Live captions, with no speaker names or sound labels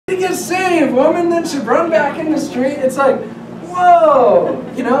He gets saved, woman, then she run back in the street. It's like, whoa,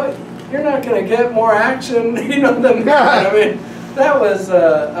 you know, you're not going to get more action, you know, than that. I mean, that was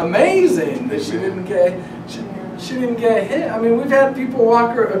amazing that she didn't get hit. I mean, we've had people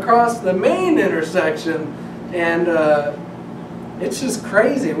walk across the main intersection, and it's just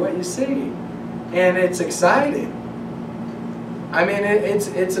crazy what you see, and it's exciting. I mean,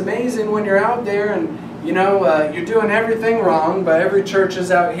 it's amazing when you're out there and, you know, you're doing everything wrong by every church's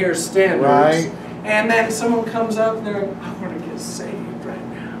out here standards. Right. And then someone comes up and they're, I want to get saved right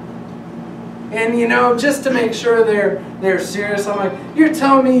now. And, you know, just to make sure they're serious, I'm like, you're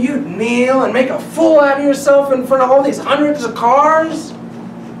telling me you'd kneel and make a fool out of yourself in front of all these hundreds of cars?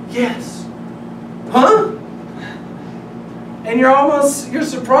 Yes. Huh? And you're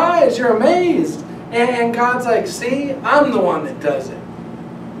surprised, you're amazed. And God's like, see, I'm the one that does it.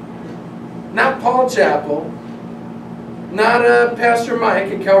 Not Paul Chappell, not Pastor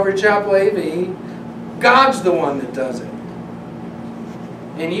Mike at Calvary Chapel AV. God's the one that does it.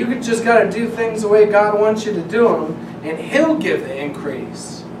 And you just got to do things the way God wants you to do them, and He'll give the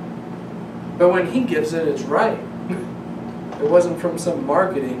increase. But when He gives it, it's right. It wasn't from some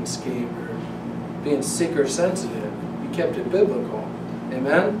marketing scheme or being seeker sensitive. You kept it biblical.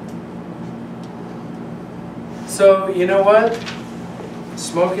 Amen? So, you know what?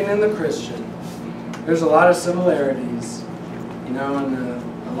 Smoking and the Christian. There's a lot of similarities. You know, and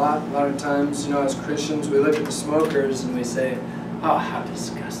a lot of times, you know, as Christians, we look at the smokers and we say, oh, how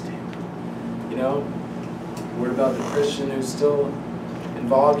disgusting. You know? What about the Christian who's still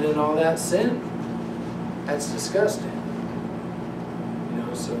involved in all that sin? That's disgusting. You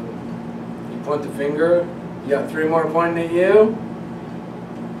know, so you point the finger, you got 3 more pointing at you.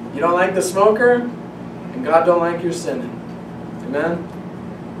 You don't like the smoker? And God don't like your sinning. Amen?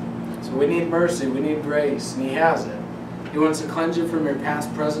 So we need mercy, we need grace, and He has it. He wants to cleanse you from your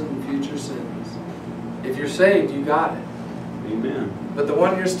past, present, and future sins. If you're saved, you got it. Amen. But the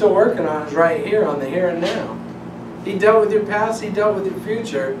one you're still working on is right here, on the here and now. He dealt with your past, He dealt with your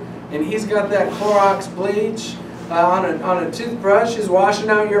future, and He's got that Clorox bleach on a toothbrush. He's washing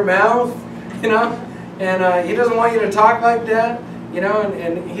out your mouth, you know, and He doesn't want you to talk like that. You know,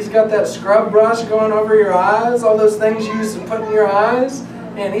 and He's got that scrub brush going over your eyes, all those things you used to put in your eyes,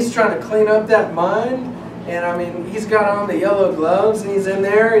 and He's trying to clean up that mind. And I mean, He's got on the yellow gloves, and He's in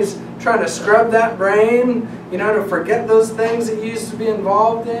there, He's trying to scrub that brain, you know, to forget those things that you used to be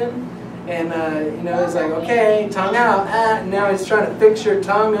involved in. And, you know, He's like, okay, tongue out, and now He's trying to fix your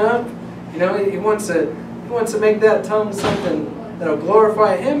tongue up. You know, He wants to make that tongue something that'll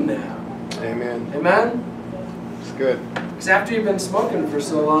glorify Him now. Amen. Amen? It's good. Because after you've been smoking for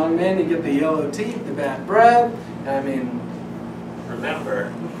so long, man, you get the yellow teeth, the bad breath. I mean,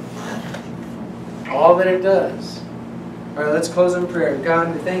 remember all that it does. All right, let's close in prayer.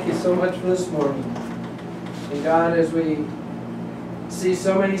 God, we thank You so much for this morning. And God, as we see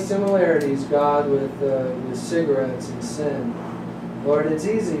so many similarities, God, with cigarettes and sin, Lord, it's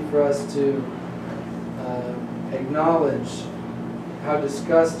easy for us to acknowledge how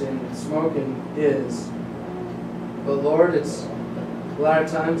disgusting smoking is. But Lord, a lot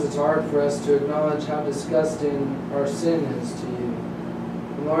of times it's hard for us to acknowledge how disgusting our sin is to You.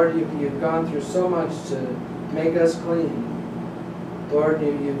 And Lord, You've gone through so much to make us clean. Lord,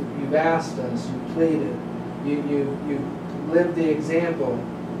 You've asked us, You've pleaded, You've lived the example.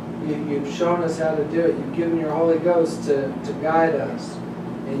 You've shown us how to do it. You've given Your Holy Ghost to guide us.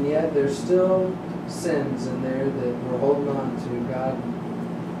 And yet there's still sins in there that we're holding on to. God,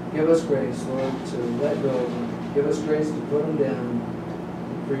 give us grace, Lord, to let go of them. Give us grace to put them down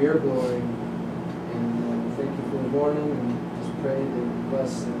for Your glory. And thank You for the morning, and just pray that You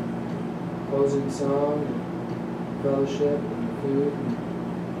bless the closing song and fellowship and food.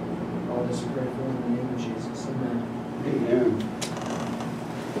 And all this we pray for in the name of Jesus. Amen. Amen.